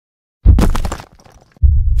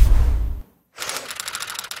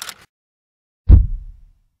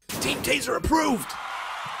Taser approved!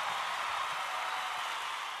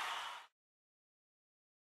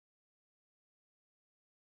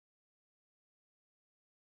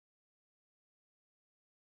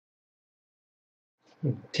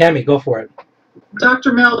 Tammy, go for it.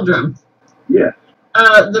 Dr. Meldrum. Yes.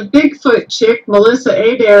 The Bigfoot chick, Melissa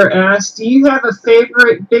Adair, asked, do you have a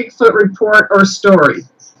favorite Bigfoot report or story?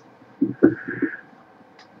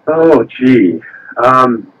 Oh, gee.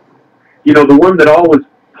 You know, the one that always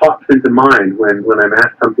pops into mind when I'm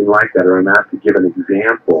asked something like that, or I'm asked to give an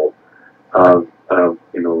example of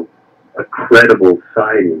you know, a credible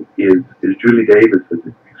sighting is Julie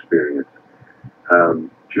Davis's experience.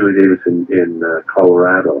 Julie Davis in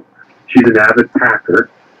Colorado. She's an avid packer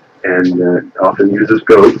and often uses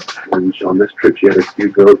goats. And on this trip, she had a few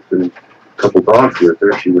goats and a couple dogs with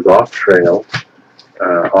her. She was off trail,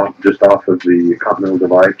 just off of the Continental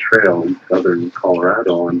Divide Trail in southern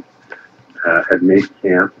Colorado, and had made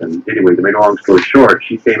camp. And anyway, to make a long story short,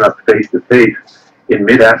 she came up face to face in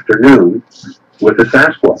mid-afternoon with a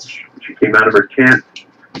Sasquatch. She came out of her tent,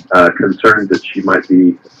 concerned that she might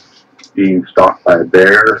be being stalked by a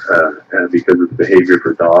bear because of the behavior of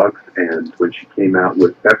her dogs. And when she came out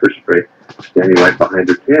with pepper spray, standing right behind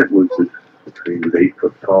her tent was this, I think it was 8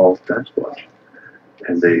 foot tall Sasquatch.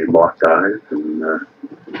 And they locked eyes and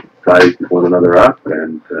sized one another up.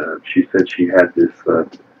 And she said she had this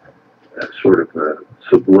sort of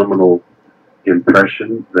subliminal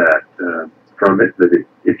impression that from it, that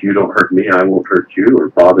if you don't hurt me, I won't hurt you or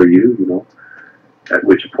bother you, you know, at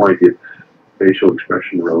which point its facial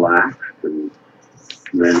expression relaxed. And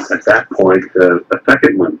then at that point, a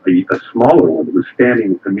second one, a smaller one that was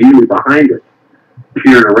standing immediately behind it,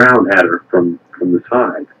 peered around at her from the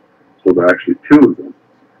side. So there are actually two of them.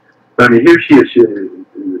 But I mean, here she is.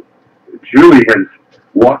 Julie has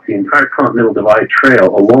walked the entire Continental Divide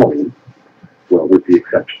Trail alone, well, with the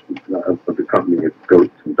exception of the company of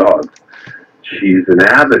goats and dogs. She's an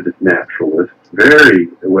avid naturalist, very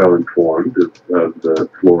well informed of the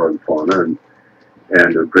flora and fauna,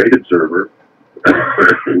 and a great observer.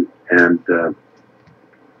 And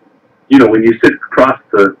you know, when you sit across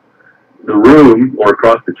the room or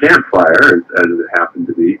across the campfire, as it happened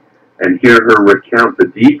to be, and hear her recount the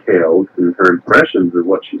details and her impressions of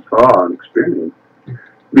what she saw and experienced, I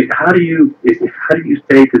mean, how do you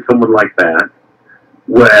say to someone like that,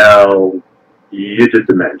 well, you just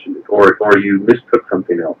imagined it, or you mistook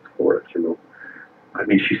something else for it, you know? I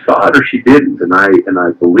mean, she saw it or she didn't, and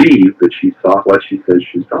I believe that she saw what she says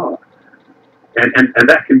she saw. And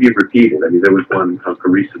that can be repeated. I mean, there was a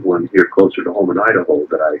recent one here closer to home in Idaho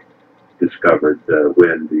that I discovered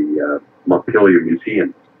when the Montpelier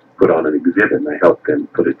Museum put on an exhibit, and I helped them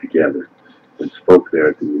put it together and spoke there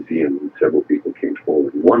at the museum, and several people came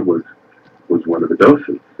forward. And one was one of the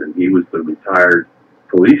docents, and he was the retired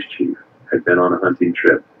police chief, had been on a hunting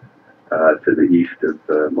trip to the east of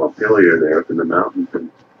Montpelier there up in the mountains,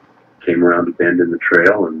 and came around a bend in the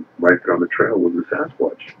trail, and right there on the trail was a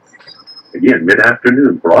Sasquatch. Again,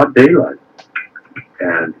 mid-afternoon, broad daylight.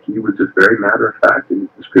 And he was just very matter-of-fact in his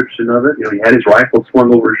description of it. You know, he had his rifle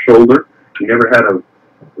swung over his shoulder. He never had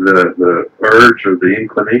the urge or the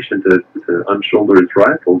inclination to unshoulder his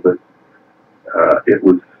rifle, but it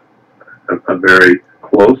was a very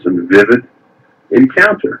close and vivid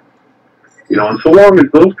encounter. You know, and so long as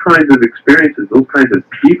those kinds of experiences, those kinds of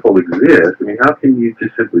people exist, I mean, how can you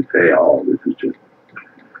just simply say, oh, this is just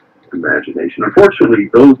imagination? Unfortunately,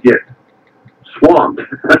 those get swamped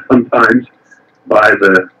sometimes by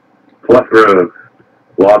the plethora of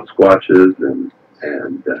blob squatches and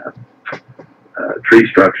tree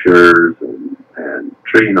structures and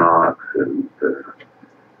tree knocks and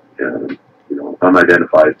you know,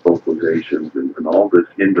 unidentified vocalizations and all this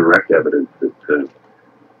indirect evidence that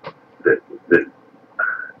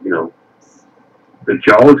you know, that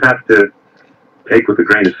you always have to take with a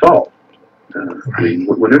grain of salt. I mean,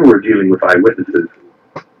 whenever we're dealing with eyewitnesses,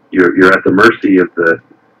 you're at the mercy of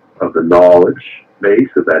the knowledge base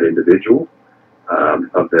of that individual,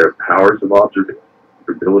 of their powers of observation,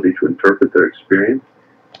 their ability to interpret their experience,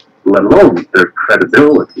 let alone their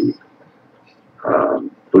credibility.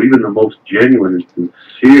 So even the most genuine and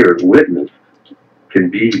sincere witness can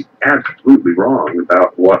be absolutely wrong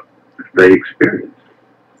about what they experienced.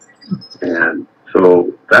 And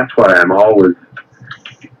so that's why I'm always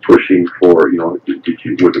pushing for, you know,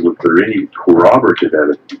 was there any corroborative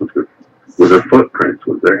evidence? Was there footprints?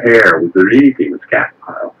 Was there hair? Was there anything, a scat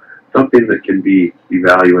pile? Something that can be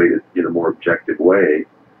evaluated in a more objective way,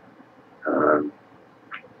 and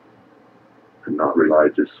not rely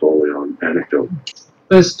just solely on anecdote.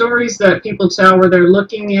 the stories that people tell where they're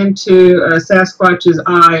looking into Sasquatch's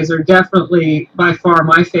eyes are definitely by far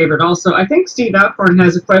my favorite. Also, I think Steve Alcorn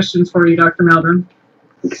has a question for you, Dr. Meldrum.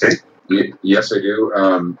 Okay. Yes, I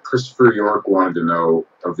do. Christopher York wanted to know,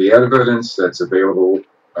 of the evidence that's available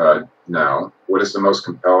now, what is the most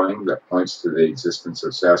compelling that points to the existence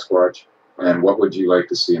of Sasquatch, and what would you like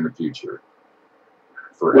to see in the future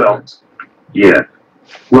for evidence? Yes.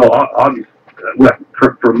 Well, obviously, well,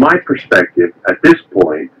 from my perspective, at this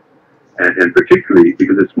point, and particularly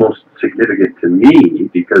because it's most significant to me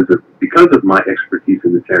because of my expertise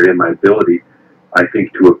in this area, my ability, I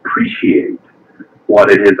think, to appreciate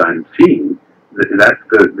what it is I'm seeing. That's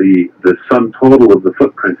the sum total of the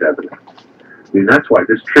footprint evidence. I mean, that's why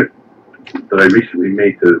this trip that I recently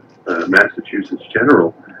made to Massachusetts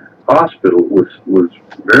General Hospital was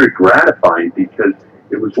very gratifying, because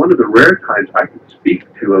it was one of the rare times I could speak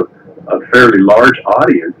to a fairly large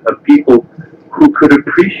audience of people who could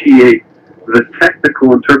appreciate the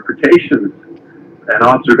technical interpretations and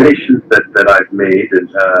observations that I've made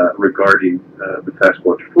regarding the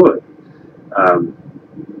Sasquatch foot. And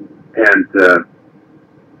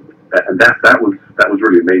that was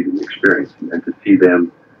really an amazing experience, and to see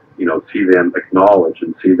them, see them acknowledge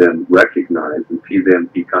and see them recognize and see them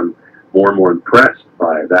become more and more impressed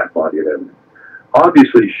by that body of evidence.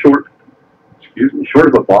 Obviously, short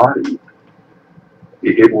of a body,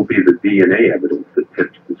 it will be the DNA evidence that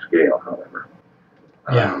tips the scale, however.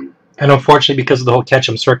 Yeah. And unfortunately, because of the whole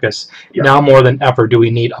Ketchum circus, now more than ever do we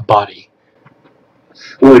need a body.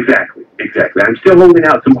 Well, exactly. I'm still holding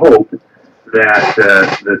out some hope that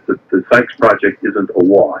the Sykes project isn't a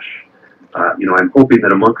wash. I'm hoping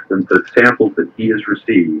that amongst the samples that he has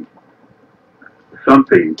received,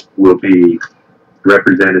 something will be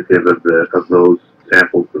representative of those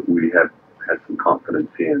samples that we have had some confidence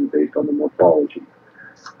in based on the morphology.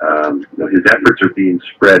 His efforts are being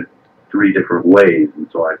spread 3 different ways, and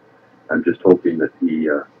so I'm just hoping that he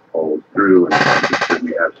follows through and that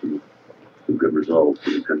we have some good results,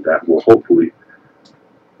 and that will hopefully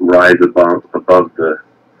rise above the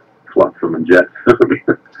flotsam and jets.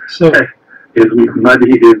 So, is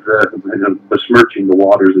muddy, is besmirching the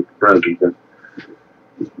waters at the present, but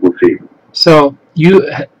we'll see. So you,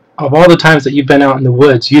 of all the times that you've been out in the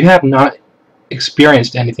woods, you have not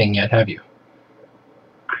experienced anything yet, have you?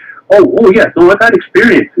 Oh yes. No, I've had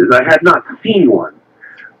experiences. I have not seen one,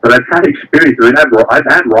 but I've had experiences. I've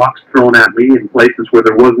had rocks thrown at me in places where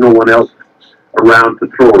there was no one else around to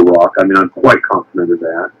throw a rock. I mean, I'm quite confident of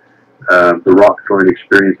that. The rock throwing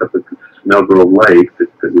experience up at the Snellgrove Lake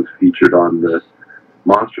that was featured on the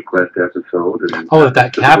Monster Quest episode. And, at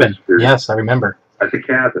that cabin. Yes, I remember. At the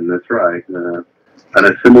cabin, that's right. And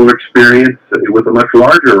a similar experience with a much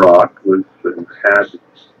larger rock was had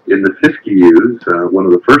in the Siskiyous, one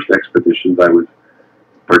of the first expeditions I was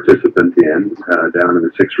participant in, down in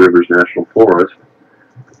the Six Rivers National Forest.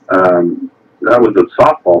 That was a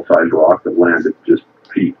softball-sized rock that landed just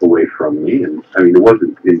feet away from me, and I mean, it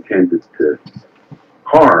wasn't intended to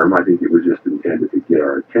harm. I think it was just intended to get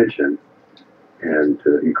our attention and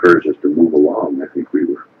to encourage us to move along. I think we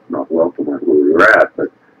were not welcome where we were at,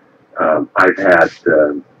 but I've had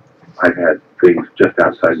things just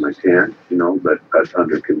outside my tent, but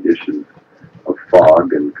under conditions of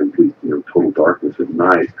fog and complete, total darkness at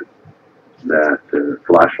night, that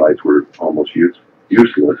flashlights were almost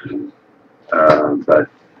useless. But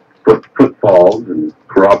footfalls and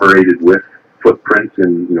corroborated with footprints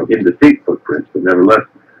in, indistinct footprints, but nevertheless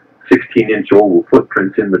 16-inch oval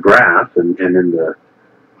footprints in the grass and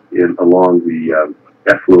along the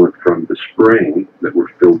effluent from the spring that were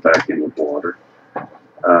filled back in with water.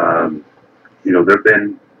 There have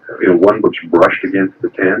been, one which brushed against the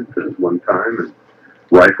tent at one time and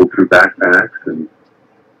rifled through backpacks, and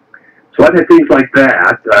so I've had things like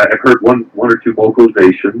that. I've heard one or two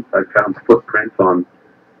vocalizations. I've found footprints on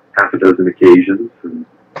half a dozen occasions. And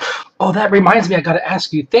oh, that reminds me, I got to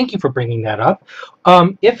ask you, thank you for bringing that up.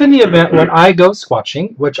 If in the event when I go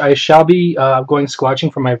squatching, which I shall be going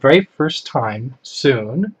squatching for my very first time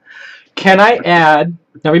soon, can I add,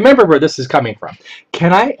 now remember where this is coming from,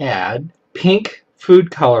 can I add pink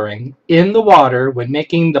food coloring in the water when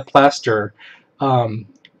making the plaster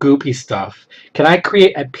goopy stuff? Can I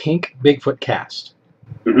create a pink Bigfoot cast?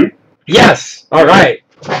 Mm-hmm. Yes! All right.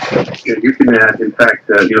 Yeah, you can add, in fact,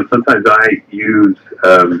 sometimes I use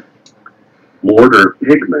mortar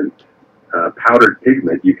pigment, powdered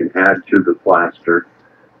pigment you can add to the plaster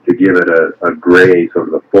to give it a gray, sort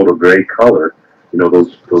of a photo gray color.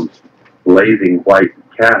 Those blazing white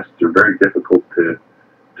casts are very difficult to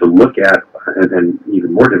look at and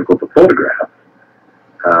even more difficult to photograph.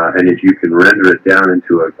 And if you can render it down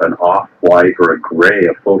into an off-white or a gray,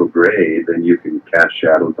 a photo gray, then you can cast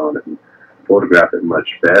shadows on it and photograph it much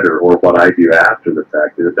better. Or what I do after the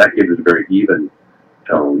fact is that gives it a very even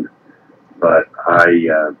tone. But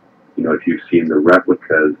if you've seen the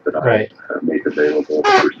replicas that I make available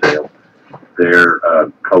for sale, they're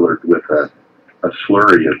colored with a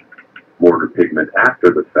slurry of mortar pigment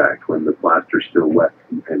after the fact when the plaster's still wet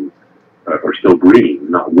and or still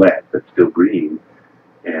green, not wet, but still green.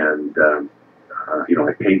 And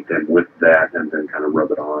I paint them with that, and then kind of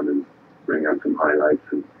rub it on and bring out some highlights,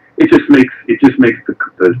 and it just makes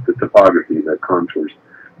the topography, the contours,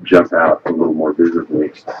 jump out a little more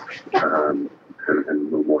visibly, and a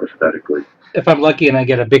little more aesthetically. If I'm lucky and I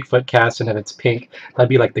get a Bigfoot cast and if it's pink, that'd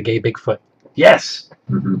be like the gay Bigfoot. Yes.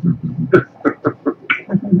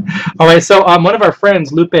 All right. So one of our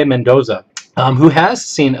friends, Lupe Mendoza, who has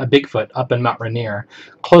seen a Bigfoot up in Mount Rainier,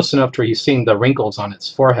 close enough to where he's seen the wrinkles on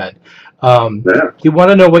its forehead. He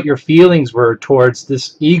wanted to know what your feelings were towards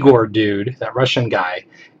this Igor dude, that Russian guy,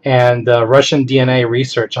 and the Russian DNA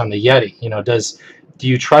research on the Yeti. Do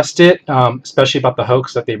you trust it, especially about the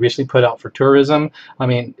hoax that they recently put out for tourism? I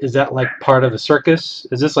mean, is that like part of the circus?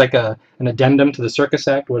 Is this like an addendum to the Circus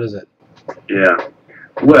Act? What is it? Yeah.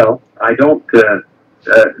 Well, I don't.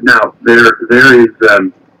 Now there is.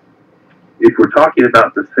 If we're talking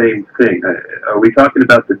about the same thing, are we talking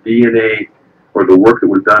about the DNA or the work that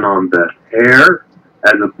was done on the hair,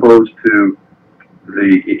 as opposed to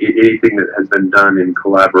anything that has been done in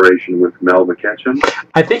collaboration with Mel McKetchum?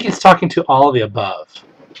 I think he's talking to all of the above.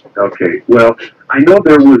 Okay. Well, I know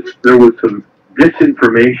there was some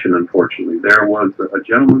disinformation. Unfortunately, there was a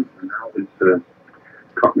gentleman, and now it's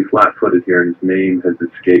caught me flat-footed here, and his name has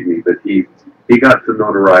escaped me, but he got some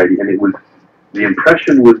notoriety, and the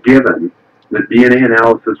impression was given that DNA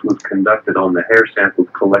analysis was conducted on the hair samples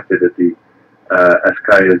collected at the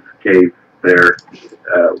Ascayas cave there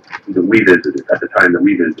that we visited at the time that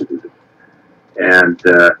we visited it, and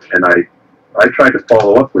I tried to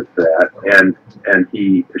follow up with that, and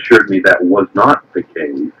he assured me that was not the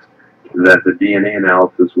case, that the DNA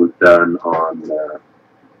analysis was done on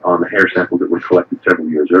the hair samples that were collected several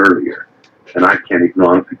years earlier. And I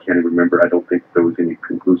honestly can't even remember. I don't think there was any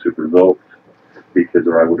conclusive results,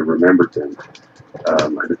 or I would have remembered them. I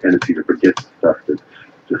have a tendency to forget stuff that's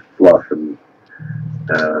just fluff and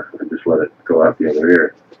just let it go out the other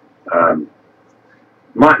ear. I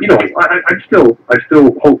still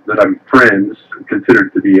hope that I'm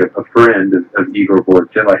considered to be a friend of Igor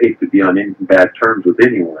Bortsev. I hate to be on any bad terms with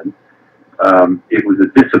anyone. It was a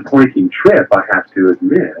disappointing trip, I have to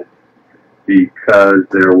admit, because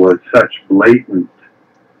there was such blatant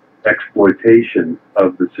exploitation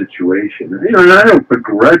of the situation. And I don't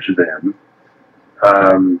begrudge them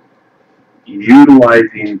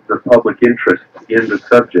utilizing the public interest in the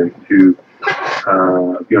subject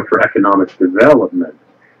for economic development.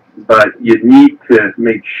 But you need to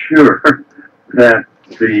make sure that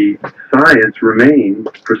the science remains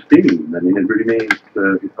pristine. I mean, it remains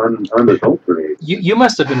unadulterated. You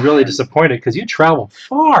must have been really disappointed because you traveled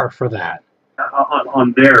far for that.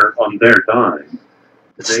 On their time.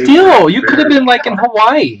 Still, you could have been like in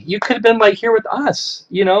Hawaii. You could have been like here with us.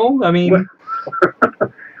 I mean.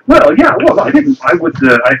 Well, yeah. Well, I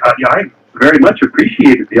very much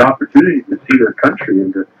appreciated the opportunity to see their country,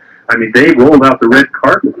 and they rolled out the red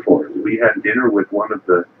carpet for us. We had dinner with one of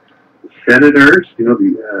the senators.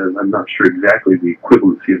 I'm not sure exactly the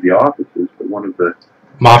equivalency of the offices, but one of the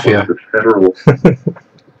mafia, one of the federal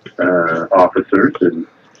officers, and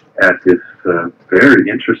at this very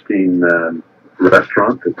interesting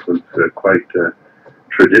restaurant that was quite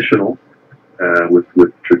traditional,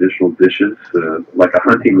 with traditional dishes, like a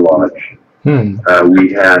hunting lodge.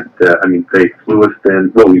 We had, they flew us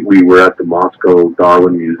then. Well, we were at the Moscow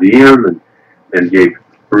Darwin Museum and gave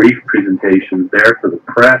brief presentations there for the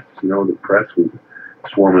press. The press was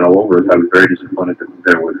swarming all over us. I was very disappointed that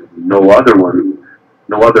there was no other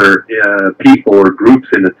people or groups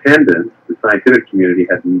in attendance. The scientific community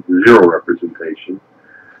had zero representation.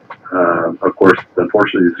 Of course,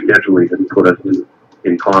 unfortunately, the scheduling had put us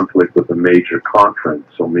in conflict with a major conference,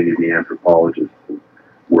 so many of the anthropologists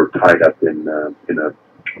were tied up in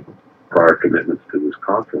prior commitments to this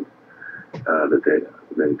conference that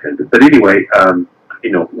they attended. But anyway,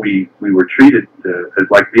 we were treated as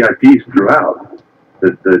like VIPs throughout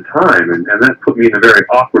the time, and that put me in a very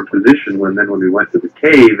awkward position when we went to the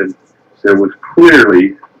cave, and there was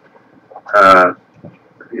clearly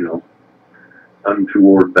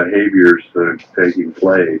untoward behaviors taking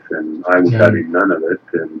place, and I was having none of it,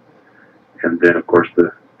 and then of course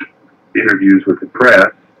the interviews with the press,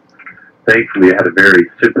 thankfully, I had a very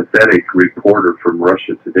sympathetic reporter from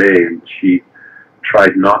Russia Today, and she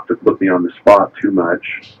tried not to put me on the spot too much,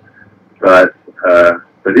 but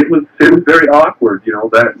it was very awkward. You know,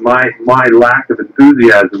 that my lack of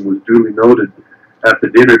enthusiasm was duly noted at the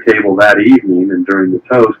dinner table that evening and during the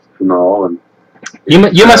toasts and all. And you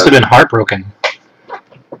must have been heartbroken.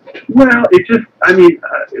 well, it just, I mean,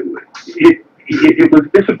 it was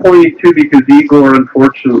disappointing too, because Igor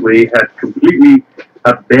unfortunately had completely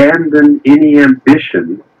abandoned any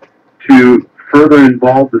ambition to further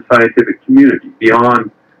involve the scientific community beyond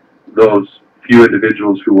those few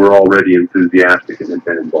individuals who were already enthusiastic and had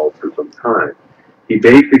been involved for some time. He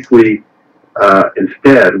basically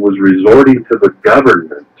instead was resorting to the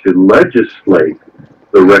government to legislate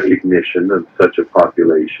the recognition of such a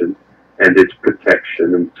population and its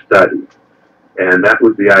protection and study. And that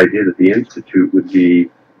was the idea, that the Institute would be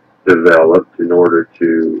developed in order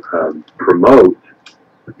to promote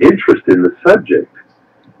interest in the subject.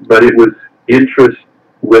 But it was interest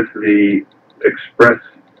with the express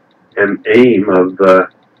and aim of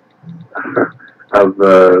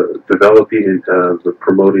developing and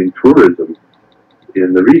promoting tourism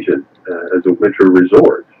in the region as a winter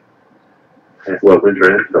resort. Well,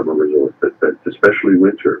 winter and summer resort, but especially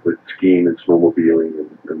winter, with skiing and snowmobiling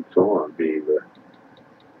and so on being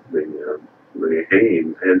the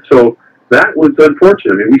aim. And so that was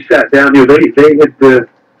unfortunate. I mean, we sat down, you know, they had,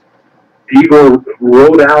 Igor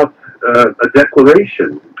wrote out a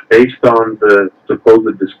declaration based on the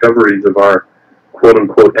supposed discoveries of our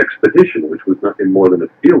quote-unquote expedition, which was nothing more than a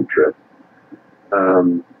field trip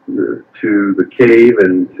to the cave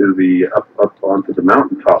and to the up onto the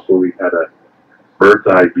mountaintop, where we had a bird's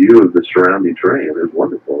eye view of the surrounding terrain. It was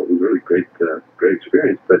wonderful. It was a really great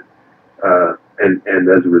experience. But and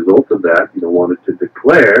as a result of that, you know, wanted to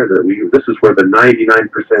declare that this is where the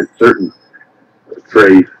 99% certain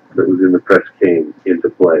phrase that was in the press came into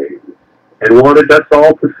play, and wanted us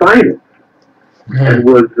all to sign it. And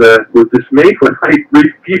was dismayed when I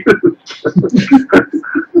refused.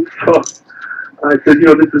 So I said, you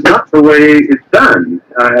know, this is not the way it's done.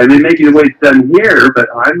 I mean, maybe the way it's done here, but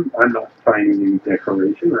I'm not signing any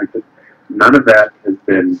declaration. I said, none of that has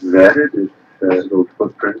been vetted. Those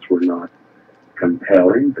footprints were not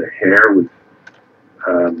compelling. The hair was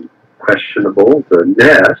questionable. The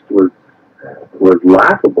nest was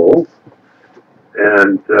laughable,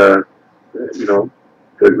 and you know,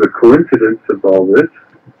 the coincidence of all this.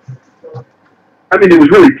 I mean, it was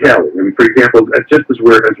really telling. I mean, for example, just as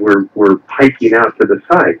we're hiking out to the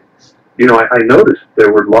site, you know, I noticed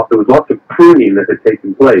there was lots of pruning that had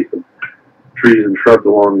taken place, of trees and shrubs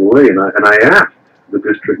along the way, and I asked the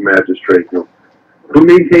district magistrate, you know, who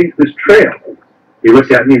maintains this trail? He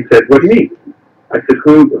looked at me and said, "What do you mean?" I said,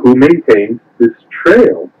 "Who maintains this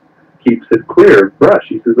trail? Keeps it clear of brush?"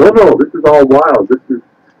 He says, "Oh no, this is all wild. This is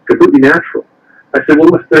completely natural." I said,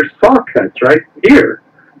 "Well, if there's saw cuts right here,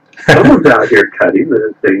 someone's out here cutting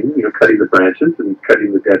the thing, you know, cutting the branches and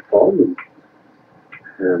cutting the deadfalls,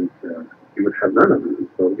 and you would have none of it."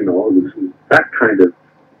 So, you know, it was that kind of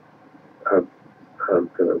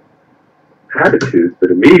attitude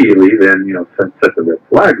that immediately then, you know, set the red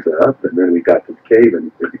flags up, and then we got to the cave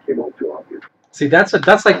and it became all too obvious. See, that's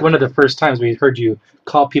like one of the first times we heard you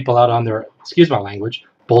call people out on their, excuse my language,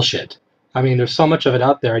 bullshit. I mean, there's so much of it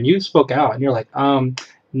out there, and you spoke out, and you're like,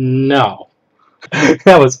 no.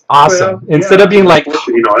 That was awesome. Well, Instead of being like,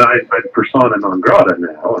 you know, I'm persona non grata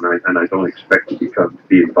now, and I don't expect to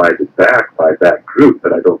be invited back by that group,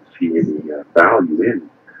 but I don't see any value in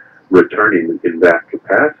returning in that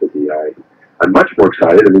capacity. I'm much more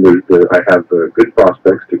excited. I mean, I have good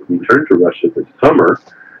prospects to return to Russia this summer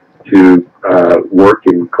to work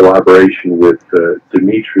in collaboration with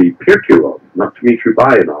Dmitry Pirkulov, not Dmitry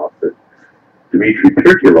Bayanov, but Dmitry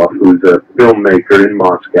Pirkulov, who's a filmmaker in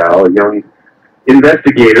Moscow, a young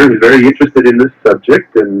investigator who's very interested in this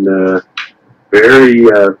subject and very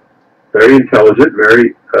intelligent,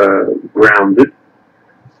 very grounded,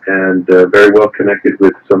 and very well connected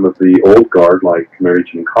with some of the old guard like Mary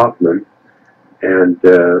Jean Kaufman. And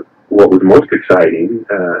what was most exciting,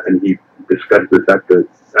 and he discussed this at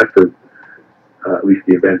least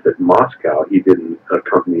the event at Moscow. He didn't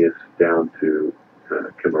accompany us down to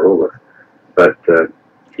Kemerovo, but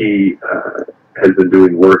he has been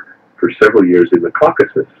doing work for several years in the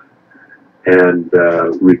Caucasus, and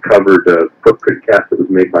recovered a footprint cast that was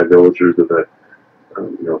made by villagers of a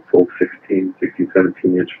full 16,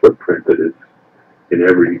 17-inch footprint that is in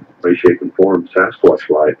every way, shape, and form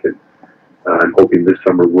Sasquatch-like. And I'm hoping this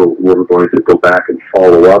summer we're going to go back and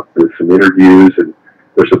follow up with some interviews, and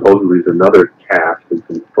there supposedly is another cast and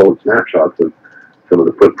some full snapshots of some of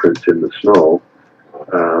the footprints in the snow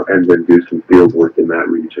and then do some field work in that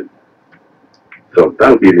region. So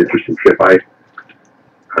that'll be an interesting trip.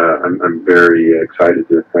 I'm very excited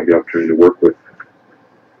to have the opportunity to work with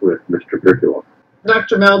Mr. Rictor.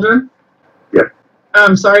 Dr. Meldrum? Yes.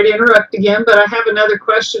 I'm sorry to interrupt again, but I have another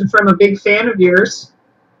question from a big fan of yours.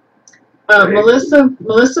 Melissa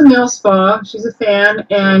Millspaw, she's a fan,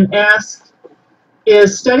 and asks,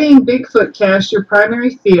 is studying Bigfoot cache your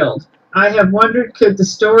primary field? I have wondered, could the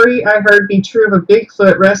story I heard be true of a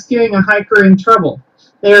Bigfoot rescuing a hiker in trouble?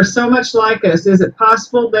 They are so much like us. Is it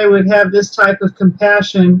possible they would have this type of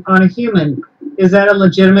compassion on a human? Is that a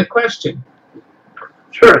legitimate question?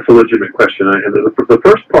 Sure, it's a legitimate question. And the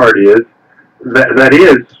first part is that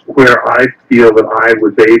is where I feel that I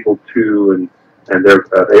was able to and they're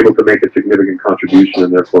able to make a significant contribution,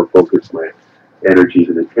 and therefore focus my energies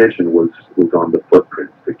and attention was on the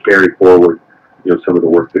footprints to carry forward, some of the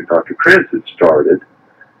work that Dr. Krantz had started.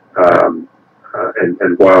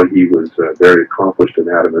 And while he was a very accomplished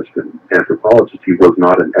anatomist and anthropologist, he was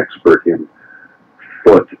not an expert in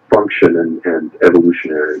foot function and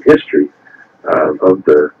evolutionary history of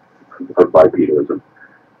bipedalism.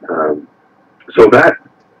 So that,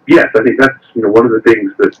 yes, I think that's one of the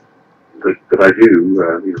things that I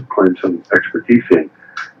do claim some expertise in.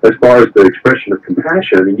 As far as the expression of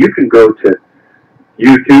compassion, I mean, you can go to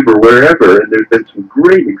YouTube or wherever, and there's been some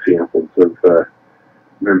great examples of.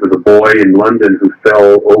 Remember the boy in London who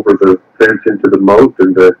fell over the fence into the moat,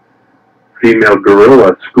 and the female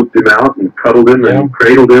gorilla scooped him out and cuddled him and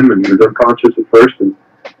cradled him, and he was unconscious at first, and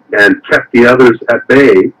kept the others at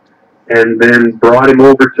bay, and then brought him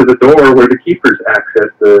over to the door where the keepers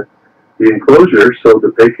accessed the enclosure so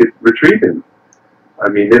that they could retrieve him. I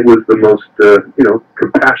mean, it was the most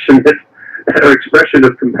compassionate expression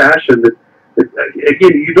of compassion that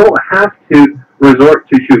again, you don't have to resort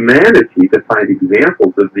to humanity to find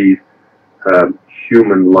examples of these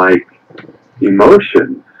human-like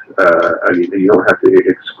emotions. I mean, you don't have to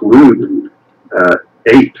exclude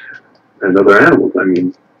apes and other animals. I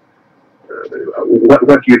mean,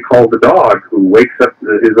 what do you call the dog who wakes up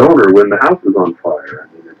his owner when the house is on fire?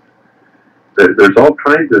 I mean, there's all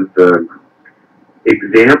kinds of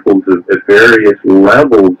examples of at various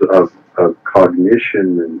levels of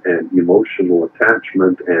cognition and emotional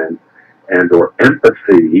attachment and or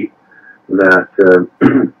empathy that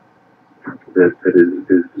that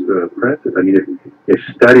is present. I mean, if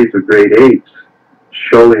studies of great apes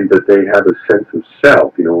showing that they have a sense of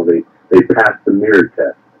self, they pass the mirror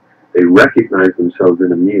test. They recognize themselves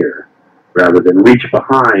in a mirror rather than reach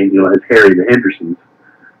behind, as Harry the Hendersons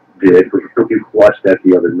did. We watched that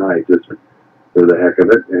the other night just for the heck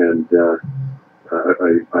of it, and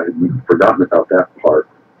I'd forgotten about that part.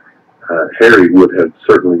 Harry would have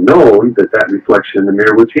certainly known that reflection in the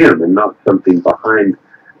mirror was him and not something behind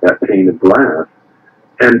that pane of glass.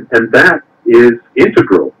 And that is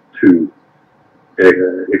integral to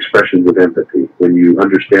expressions of empathy. When you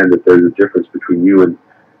understand that there's a difference between you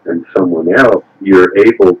and someone else, you're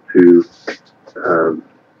able to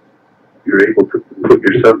put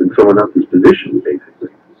yourself in someone else's position, basically.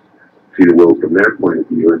 See the world from their point of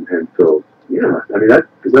view, and so I mean that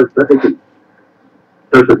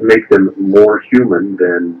doesn't make them more human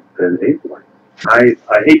than ape-like. I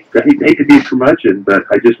hate to be a curmudgeon, but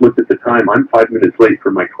I just looked at the time. I'm 5 minutes late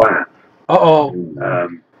for my class.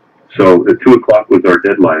 So at 2 o'clock was our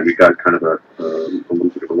deadline. We got kind of a little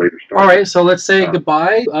bit of a later start. All right, so let's say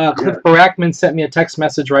goodbye. Cliff Barackman sent me a text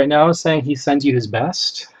message right now saying he sends you his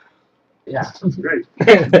best. Yeah. Great.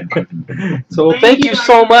 So thank you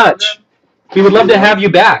so much. We would love to have you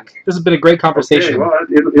back. This has been a great conversation. Okay,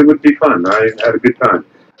 well, it would be fun. I had a good time.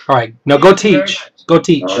 All right, now go teach. Go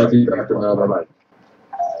teach. Thank you, Dr. Meldrum. Bye-bye.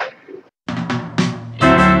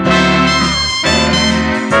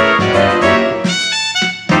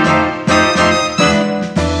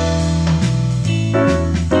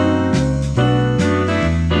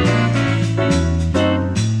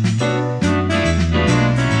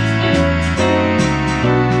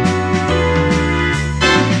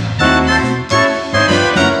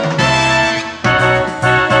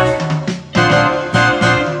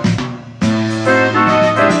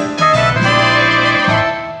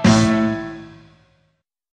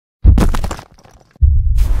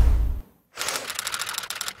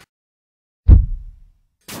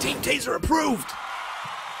 Team Taser approved!